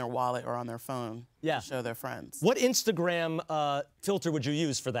and put it in their wallet or on their phone to show their friends. What Instagram filter would you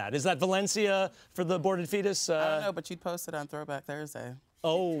use for that? Is that Valencia for the aborted fetus? I don't know, but you'd post it on Throwback Thursday.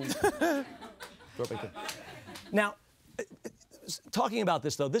 Oh. Now, talking about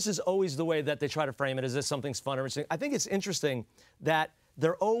this, though, this is always the way that they try to frame it, as if something's fun or interesting. I think it's interesting that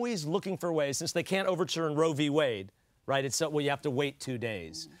they're always looking for ways, since they can't overturn Roe v. Wade, right? It's well, you have to wait 2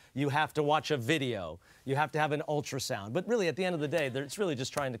 days. You have to watch a video. You have to have an ultrasound. But really, at the end of the day, it's really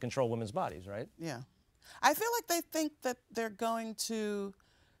just trying to control women's bodies, right? Yeah. I feel like they think that they're going to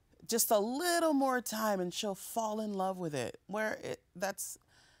just a little more time and she'll fall in love with it, where that's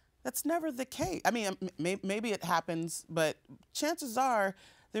never the case. I mean, maybe it happens, but chances are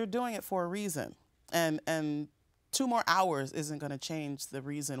they're doing it for a reason. And 2 more hours isn't going to change the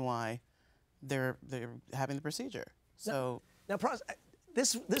reason why they're having the procedure. So now, Pras,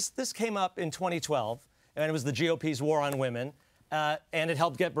 this came up in 2012, and it was the GOP's war on women, and it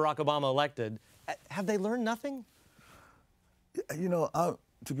helped get Barack Obama elected. Have they learned nothing? You know,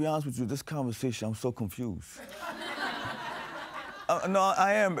 to be honest with you, this conversation, I'm so confused. No,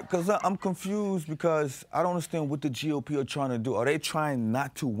 I am, because I'm confused because I don't understand what the GOP are trying to do. Are they trying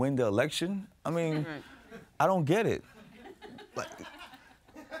not to win the election? I mean, I don't get it. Like,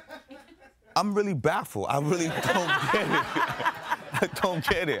 I'm really baffled. I really don't get it. I don't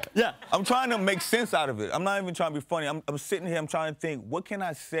get it. Yeah. I'm trying to make sense out of it. I'm not even trying to be funny. I'm sitting here, I'm trying to think, what can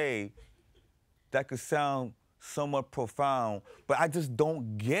I say that could sound somewhat profound, but I just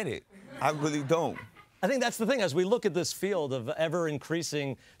don't get it. I really don't. I think that's the thing. As we look at this field of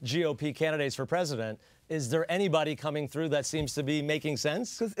ever-increasing GOP candidates for president, is there anybody coming through that seems to be making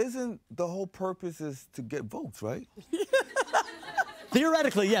sense? Because isn't the whole purpose is to get votes, right?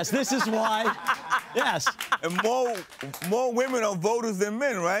 Theoretically, yes. This is why, yes. And more women are voters than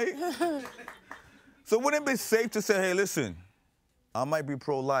men, right? So wouldn't it be safe to say, hey, listen, I might be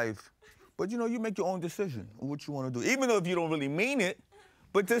pro-life, but, you know, you make your own decision on what you want to do. Even though if you don't really mean it,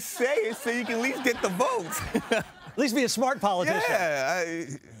 but just say it so you can at least get the votes. At least be a smart politician. Yeah,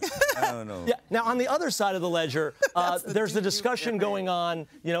 I don't know. Yeah. Now, on the other side of the ledger, there's the discussion going on,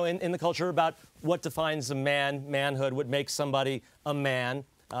 you know, in the culture about what defines a man, manhood, what makes somebody a man.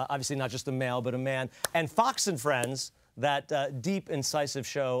 Obviously, not just a male, but a man. And Fox and Friends, that deep, incisive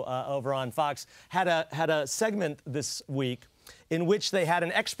show over on Fox, had a segment this week in which they had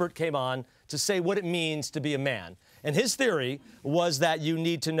an expert came on to say what it means to be a man. And his theory was that you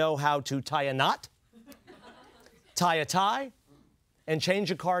need to know how to tie a knot, tie a tie, and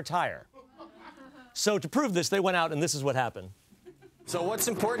change a car tire. So to prove this, they went out, and this is what happened. So what's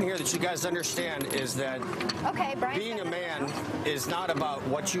important here that you guys understand is that being a man is not about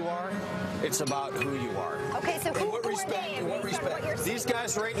what you are, it's about who you are. Okay, so in what respect? These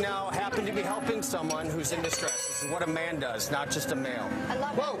guys right now happen to be helping someone who's in distress. This is what a man does, not just a male. I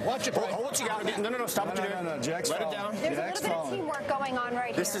love Whoa, watch it. Hold what you got. No, stop what you're doing. No, Jack's Let falling. it down. There's a little bit of teamwork going on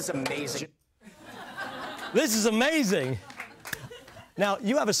right This here. is amazing. This is amazing. Now,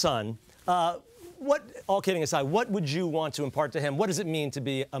 you have a son. All kidding aside, what would you want to impart to him? What does it mean to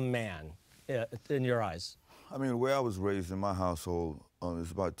be a man in your eyes? I mean, the way I was raised in my household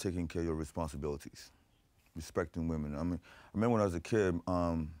is about taking care of your responsibilities, respecting women. I mean, I remember when I was a kid,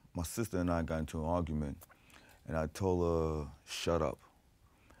 my sister and I got into an argument, and I told her, shut up.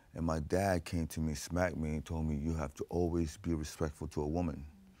 And my dad came to me, smacked me, and told me, you have to always be respectful to a woman.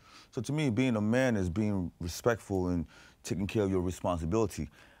 So to me, being a man is being respectful and taking care of your responsibility.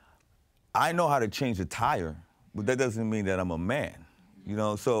 I know how to change a tire, but that doesn't mean that I'm a man, you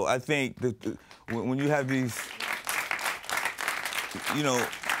know? So I think that when you have these, you know,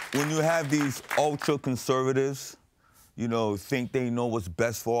 when you have these ultra-conservatives, you know, think they know what's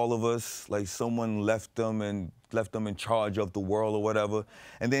best for all of us, like someone left them and left them in charge of the world or whatever,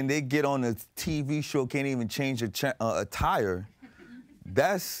 and then they get on a TV show, can't even change a tire.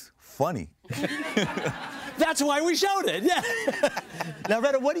 That's funny. That's why we showed it. Yeah. Now,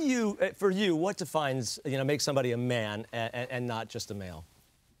 Retta, what do you, for you, what defines, makes somebody a man and not just a male?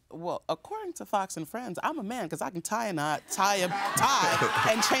 Well, according to Fox and Friends, I'm a man because I can tie a knot, tie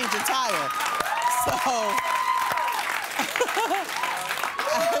and change a tire. So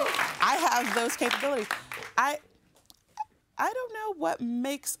I have those capabilities. I don't know what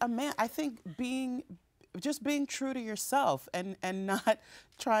makes a man. I think just being true to yourself and not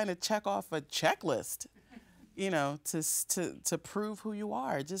trying to check off a checklist, to prove who you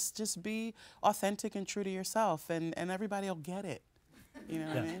are. Just be authentic and true to yourself, and everybody will get it. You know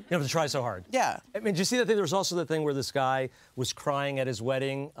what I mean? You don't have to try so hard. Yeah. I mean, did you see that thing? There was also the thing where this guy was crying at his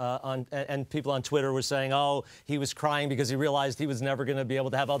wedding, and people on Twitter were saying, oh, he was crying because he realized he was never going to be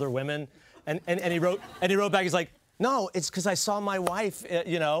able to have other women. And he wrote back, he's like, no, it's because I saw my wife,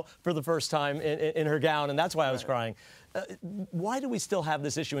 for the first time in her gown, and that's why I was crying. Why do we still have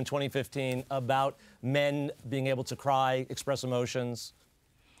this issue in 2015 about men being able to cry, express emotions?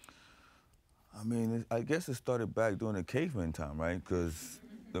 I mean, I guess it started back during the caveman time, right? Because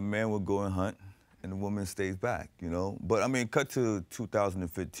the man would go and hunt, and the woman stays back, But, I mean, cut to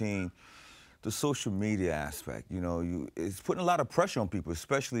 2015, the social media aspect, it's putting a lot of pressure on people,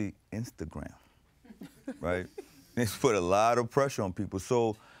 especially Instagram, right? It's put a lot of pressure on people.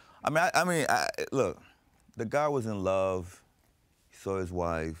 So, I mean, look, the guy was in love. He saw his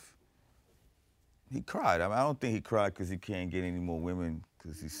wife. He cried. I mean, I don't think he cried because he can't get any more women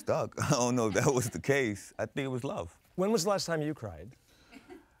because he's stuck. I don't know if that was the case. I think it was love. When was the last time you cried?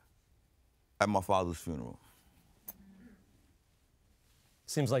 At my father's funeral.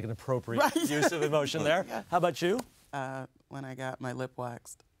 Seems like an appropriate use of emotion there. Yeah. How about you? When I got my lip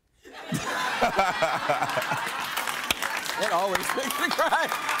waxed. It always makes me cry.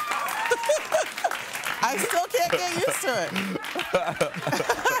 I still can't get used to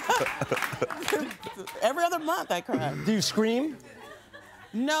it. Every other month I cry. Do you scream?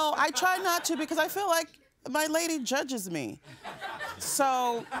 No, I try not to because I feel like my lady judges me.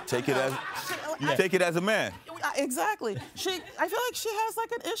 So take it as a man. Exactly. I feel like she has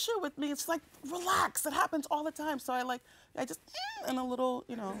like an issue with me. It's like, relax. It happens all the time. So I just and a little,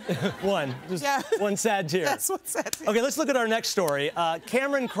 one sad tear. That's one sad tear. Okay, let's look at our next story.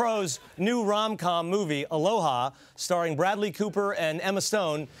 Cameron Crowe's new rom-com movie, Aloha, starring Bradley Cooper and Emma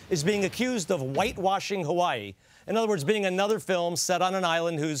Stone, is being accused of whitewashing Hawaii. In other words, being another film set on an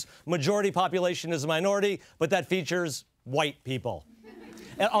island whose majority population is a minority, but that features white people.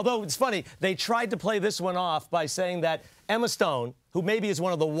 And although it's funny, they tried to play this one off by saying that Emma Stone, who maybe is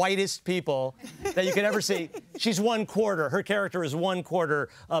one of the whitest people that you could ever see, she's 1/4. Her character is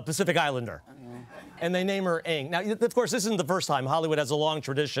 1/4 Pacific Islander. And they name her Ing. Now, of course, this isn't the first time. Hollywood has a long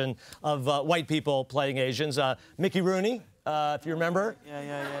tradition of white people playing Asians. Mickey Rooney, if you remember.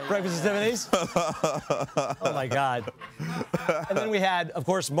 Yeah. Breakfast at Tiffany's. Oh, my God. And then we had, of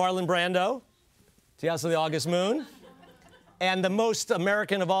course, Marlon Brando, House of the August Moon. And the most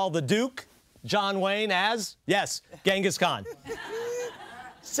American of all, the Duke, John Wayne as, yes, Genghis Khan.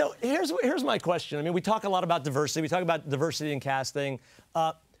 So here's my question. I mean, we talk a lot about diversity. We talk about diversity in casting.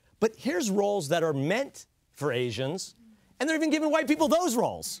 But here's roles that are meant for Asians, and they're even giving white people those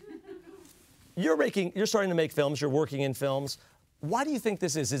roles. You're starting to make films. You're working in films. Why do you think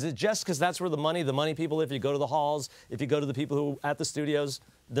this is? Is it just because that's where the money people, if you go to the halls, if you go to the people who at the studios,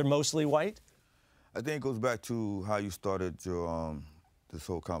 they're mostly white? I think it goes back to how you started your, this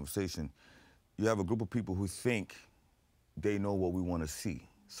whole conversation. You have a group of people who think they know what we want to see.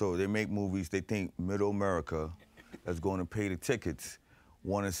 So they make movies, they think middle America that's going to pay the tickets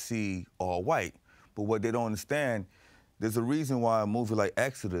want to see all white. But what they don't understand, there's a reason why a movie like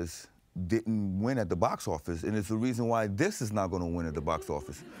Exodus didn't win at the box office, and it's the reason why this is not going to win at the box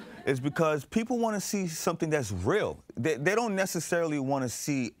office. It's because people want to see something that's real. They don't necessarily want to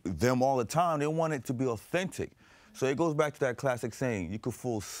see them all the time. They want it to be authentic. So it goes back to that classic saying, you can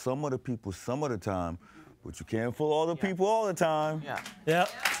fool some of the people some of the time, but you can't fool all the people all the time. Yeah.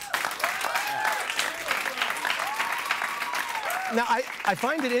 Now, I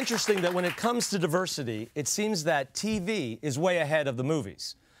find it interesting that when it comes to diversity, it seems that TV is way ahead of the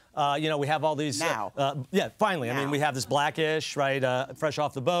movies. We have all these... Now. Finally. Now. I mean, we have this Blackish, right? Fresh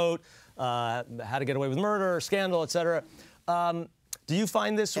Off the Boat, How to Get Away with Murder, Scandal, etc. Do you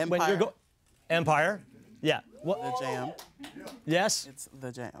find this Empire. when you're Empire? Yeah. The Jam. Yes? It's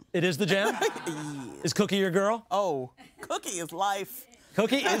The Jam. It is The Jam? Yeah. Is Cookie your girl? Oh, Cookie is life.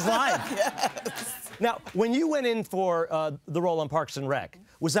 Cookie is life. Yes. Now, when you went in for the role on Parks and Rec,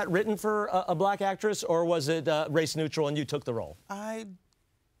 Was that written for a black actress, or was it race neutral and you took the role? I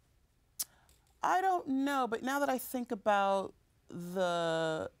don't know, but now that I think about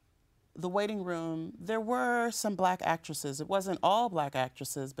the waiting room, there were some black actresses. It wasn't all black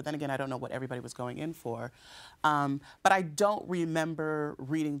actresses, but then again, I don't know what everybody was going in for. But I don't remember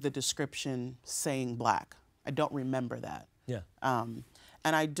reading the description saying black. I don't remember that. Yeah. And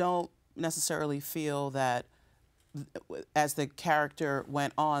I don't necessarily feel that as the character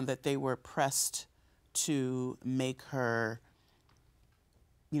went on that they were pressed to make her,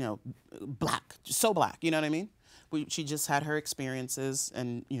 you know, black, so black, you know what I mean? She just had her experiences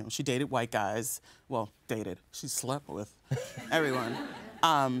and, you know, she dated white guys. Well, dated. She slept with everyone.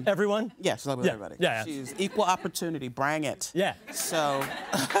 Everyone? Yeah, she slept with everybody. Yeah. She's equal opportunity, bring it. Yeah. So,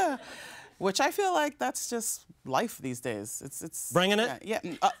 which I feel like that's just life these days. It's bringing it? Yeah,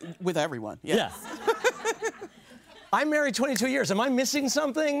 with everyone. Yes. Yeah. I'm married 22 years. Am I missing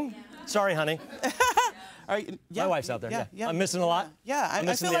something? Sorry, honey. Yeah, my wife's out there. Yeah. I'm missing a lot. Yeah, I'm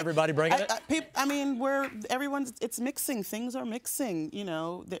missing feel like everybody bringing it. I mean, it's mixing. Things are mixing. You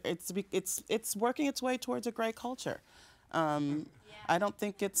know, it's working its way towards a great culture. I don't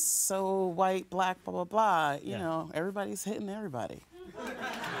think it's so white, black, blah blah blah. You know, everybody's hitting everybody.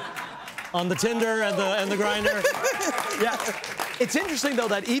 On the Tinder and the Grindr. Yeah. It's interesting though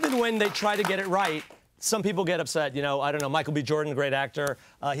that even when they try to get it right, some people get upset. You know, I don't know, Michael B. Jordan, great actor.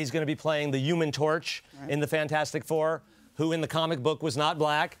 He's going to be playing the Human Torch in the Fantastic Four, who in the comic book was not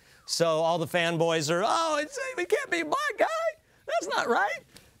black. So all the fanboys are, oh, we can't be a black guy. That's not right.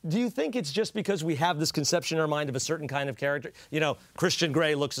 Do you think it's just because we have this conception in our mind of a certain kind of character? You know, Christian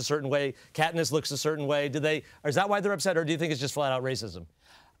Grey looks a certain way, Katniss looks a certain way. Or is that why they're upset, or do you think it's just flat out racism?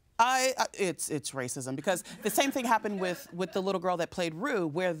 It's racism, because the same thing happened with the little girl that played Rue,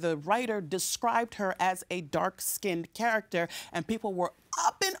 where the writer described her as a dark-skinned character, and people were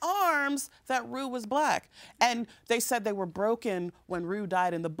up in arms that Rue was black. And they said they were broken when Rue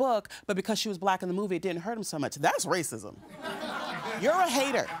died in the book, but because she was black in the movie, it didn't hurt them so much. That's racism. You're a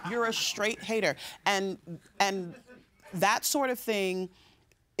hater. You're a straight hater. And that sort of thing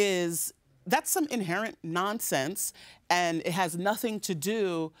that's some inherent nonsense, and it has nothing to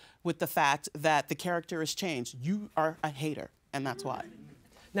do with the fact that the character has changed. You are a hater, and that's why.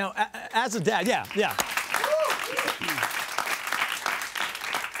 Now, as a dad, yeah.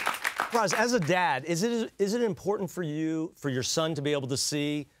 Pras, as a dad, is it important for you, for your son, to be able to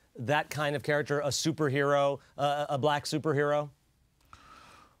see that kind of character, a superhero, a black superhero?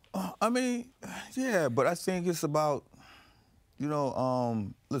 I mean, yeah, but I think it's about, you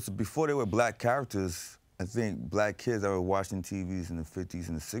know, listen, before there were black characters, I think black kids that were watching TVs in the 50s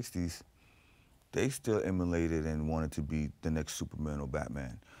and the 60s, they still emulated and wanted to be the next Superman or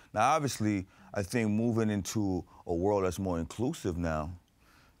Batman. Now, obviously, I think moving into a world that's more inclusive now,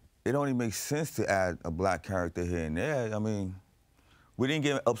 it only makes sense to add a black character here and there. I mean, we didn't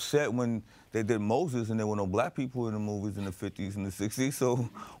get upset when they did Moses and there were no black people in the movies in the 50s and the 60s, so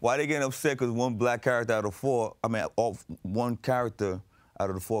why are they getting upset because one black character out of four, one character out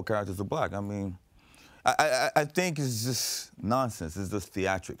of the four characters are black? I mean, I think it's just nonsense. It's just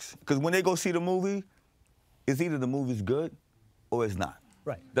theatrics. Because when they go see the movie, it's either the movie's good or it's not.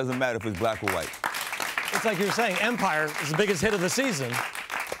 Right. Doesn't matter if it's black or white. It's like you were saying, Empire is the biggest hit of the season.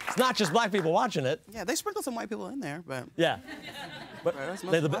 It's not just black people watching it. Yeah, they sprinkled some white people in there, but... Yeah. But are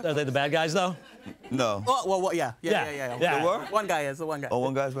they the bad guys, though? No. Oh, well, yeah. They were? One guy is, the one guy. Oh,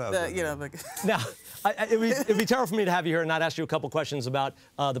 one guy's bad. You know, Now, it'd be terrible for me to have you here and not ask you a couple questions about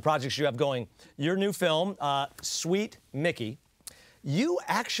the projects you have going. Your new film, Sweet Mickey, you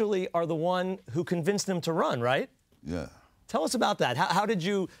actually are the one who convinced him to run, right? Yeah. Tell us about that. How did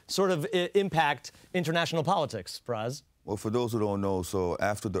you sort of impact international politics, Pras? Well, for those who don't know, so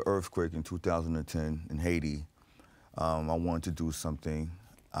after the earthquake in 2010 in Haiti, I wanted to do something.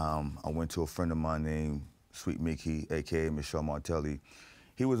 I went to a friend of mine named Sweet Mickey, a.k.a. Michél Martelly.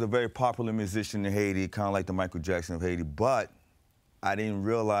 He was a very popular musician in Haiti, kind of like the Michael Jackson of Haiti, but I didn't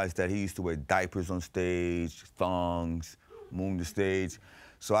realize that he used to wear diapers on stage, thongs, moon the stage.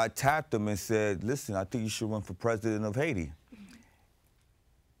 So I tapped him and said, listen, I think you should run for president of Haiti.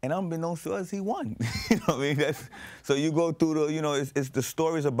 And unbeknownst to us, he won. You know what I mean? So you go through the, you know, it's the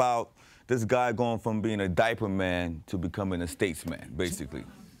stories about this guy going from being a diaper man to becoming a statesman, basically.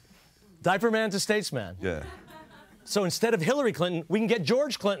 Diaper man to statesman? Yeah. So instead of Hillary Clinton, we can get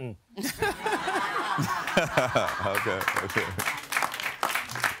George Clinton. Okay.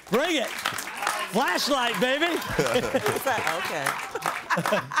 Bring it. Flashlight, baby. Okay.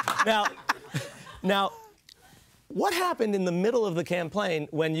 Now, what happened in the middle of the campaign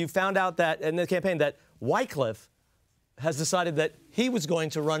when you found out that, in the campaign, that Wycliffe has decided that he was going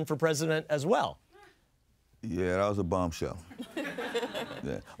to run for president as well. Yeah, that was a bombshell.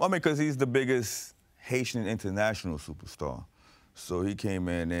 Yeah. Well, I mean, because he's the biggest Haitian international superstar. So he came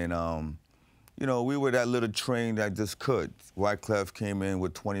in and, you know, we were that little train that just could. Wyclef came in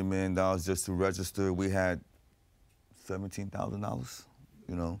with $20 million just to register. We had $17,000,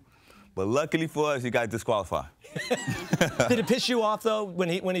 you know. But luckily for us, he got disqualified. Did it piss you off, though, when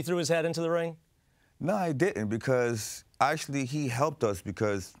he threw his head into the ring? No, it didn't, because actually he helped us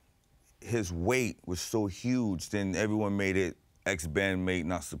because his weight was so huge. Then everyone made it ex-bandmate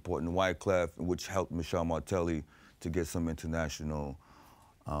not supporting Wyclef, which helped Michél Martelly to get some international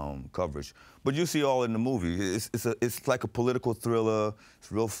coverage. But you see all in the movie. It's like a political thriller.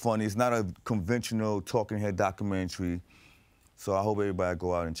 It's real funny. It's not a conventional talking head documentary. So I hope everybody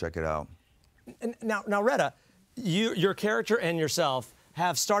go out and check it out. And now, Retta, your character and yourself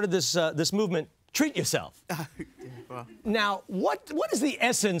have started this movement, Treat Yourself. Well, now, what is the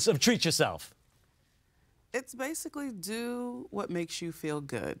essence of Treat Yourself? it's basically do what makes you feel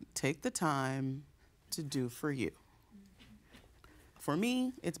good. Take the time to do for you. For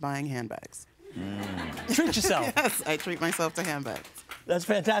me, it's buying handbags. Treat yourself. Yes, I treat myself to handbags. That's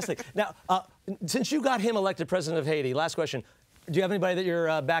fantastic. Now, since you got him elected president of Haiti, last question, do you have anybody that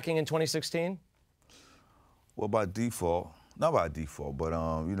you're backing in 2016? Well, by default, not by default, but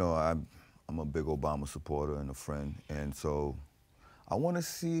you know, I'm a big Obama supporter and a friend, and so I want to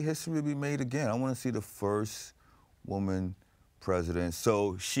see history be made again. I want to see the first woman president,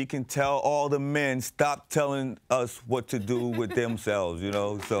 so she can tell all the men stop telling us what to do with themselves, you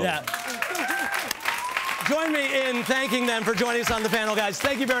know. So. Yeah. Join me in thanking them for joining us on the panel, guys.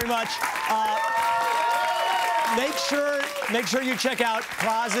 Thank you very much. Make sure you check out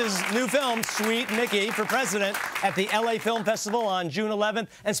Pras's new film, Sweet Mickey for President, at the LA Film Festival on June 11th.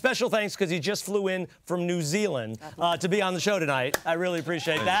 And special thanks because he just flew in from New Zealand to be on the show tonight. I really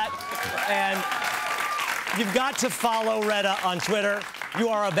appreciate that. And you've got to follow Retta on Twitter. You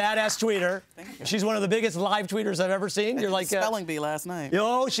are a badass tweeter. Thank you. She's one of the biggest live tweeters I've ever seen. You're like spelling bee last night.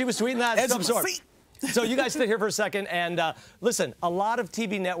 Oh, she was tweeting that. Some sort. So you guys sit here for a second and listen, a lot of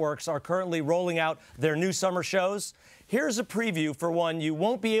TV networks are currently rolling out their new summer shows. Here's a preview for one you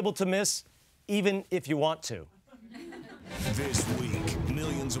won't be able to miss, even if you want to. This week,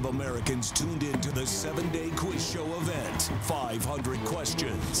 millions of Americans tuned in to the 7-day quiz show event, 500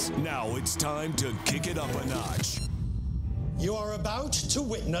 questions. Now it's time to kick it up a notch. You are about to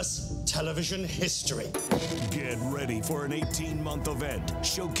witness television history. Get ready for an 18-month event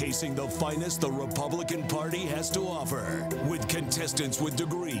showcasing the finest the Republican Party has to offer, with contestants with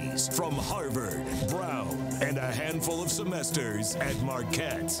degrees from Harvard, Brown, and a handful of semesters at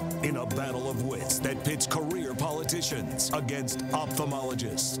Marquette, in a battle of wits that pits career politicians against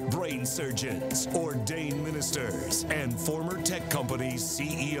ophthalmologists, brain surgeons, ordained ministers, and former tech companies'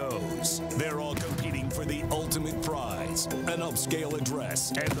 CEOs. They're all competing for the ultimate prize, an upscale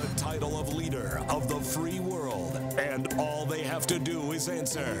address, and the title of leader of the free world. And all they have to do is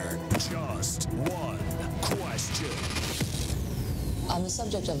answer just one question. On the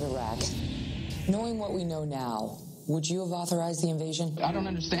subject of Iraq, knowing what we know now, would you have authorized the invasion? I don't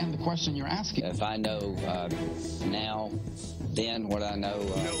understand the question you're asking. If I know now, then what I know...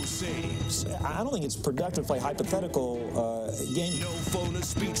 No saves. I don't think it's productive to play hypothetical games. No phone a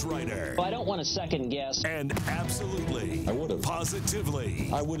speechwriter. Well, I don't want to second guess. And absolutely, I would have. Positively,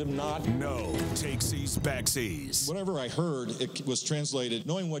 I would have not. No takesies backsies. Whatever I heard, it was translated,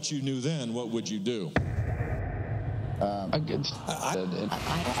 knowing what you knew then, what would you do?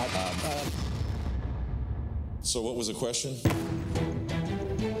 So what was the question?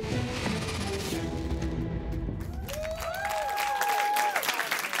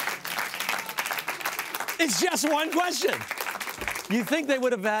 It's just one question. You'd think they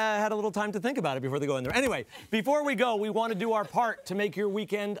would have had a little time to think about it before they go in there. Anyway, before we go, we want to do our part to make your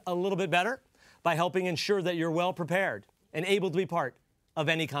weekend a little bit better by helping ensure that you're well prepared and able to be part of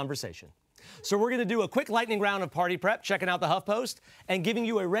any conversation. So we're going to do a quick lightning round of party prep, checking out the HuffPost, and giving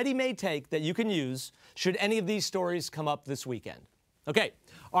you a ready-made take that you can use should any of these stories come up this weekend. Okay,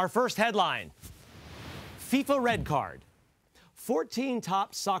 our first headline, FIFA red card. 14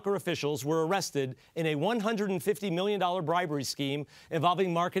 top soccer officials were arrested in a $150 million bribery scheme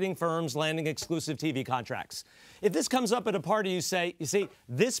involving marketing firms landing exclusive TV contracts. If this comes up at a party, you say, you see,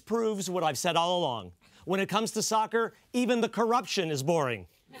 this proves what I've said all along. When it comes to soccer, even the corruption is boring.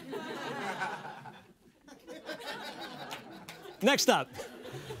 Next up,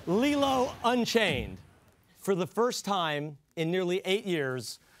 Lilo Unchained. For the first time in nearly 8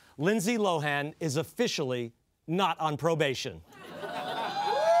 years, Lindsay Lohan is officially not on probation.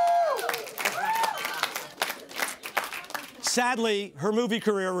 Sadly, her movie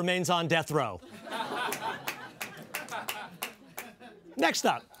career remains on death row. Next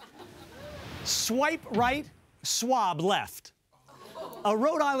up, swipe right, swab left. A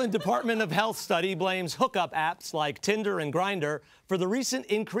Rhode Island Department of Health study blames hookup apps like Tinder and Grindr for the recent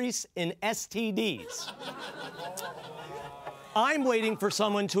increase in STDs. I'm waiting for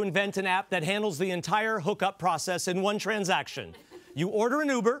someone to invent an app that handles the entire hookup process in one transaction. You order an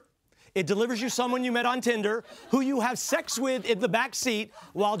Uber, it delivers you someone you met on Tinder, who you have sex with in the back seat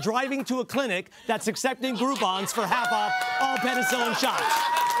while driving to a clinic that's accepting Groupons for half off all penicillin shots.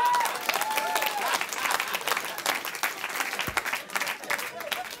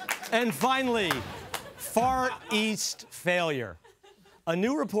 And finally, Far East failure. A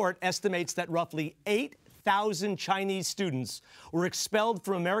new report estimates that roughly 8,000 Chinese students were expelled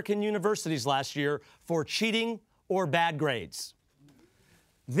from American universities last year for cheating or bad grades.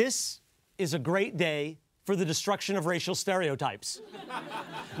 This is a great day for the destruction of racial stereotypes.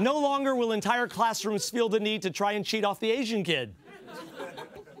 No longer will entire classrooms feel the need to try and cheat off the Asian kid.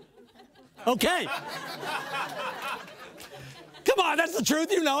 Okay. Come on, that's the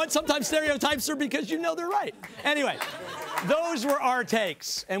truth, you know it. Sometimes stereotypes are because you know they're right. Anyway, those were our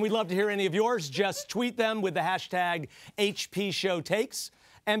takes, and we'd love to hear any of yours. Just tweet them with the hashtag HPShowTakes.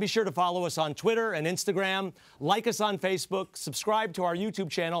 And be sure to follow us on Twitter and Instagram, like us on Facebook, subscribe to our YouTube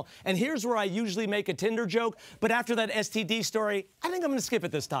channel. And here's where I usually make a Tinder joke, but after that STD story, I think I'm going to skip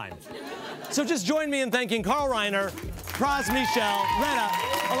it this time. So just join me in thanking Carl Reiner, Pras, Michél,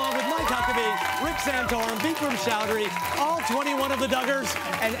 Retta, along with Mike Huckabee, Rick Santorum, Vikram Chowdhury, all 21 of the Duggars,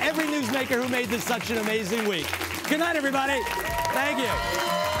 and every newsmaker who made this such an amazing week. Good night, everybody. Thank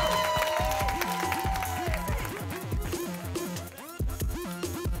you.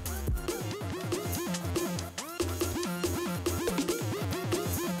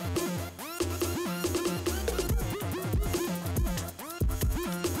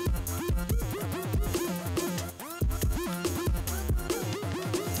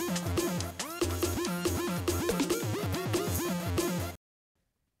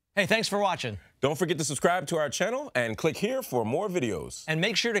 Hey, thanks for watching. Don't forget to subscribe to our channel and click here for more videos. And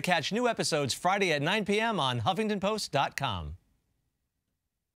make sure to catch new episodes Friday at 9 p.m. on HuffingtonPost.com.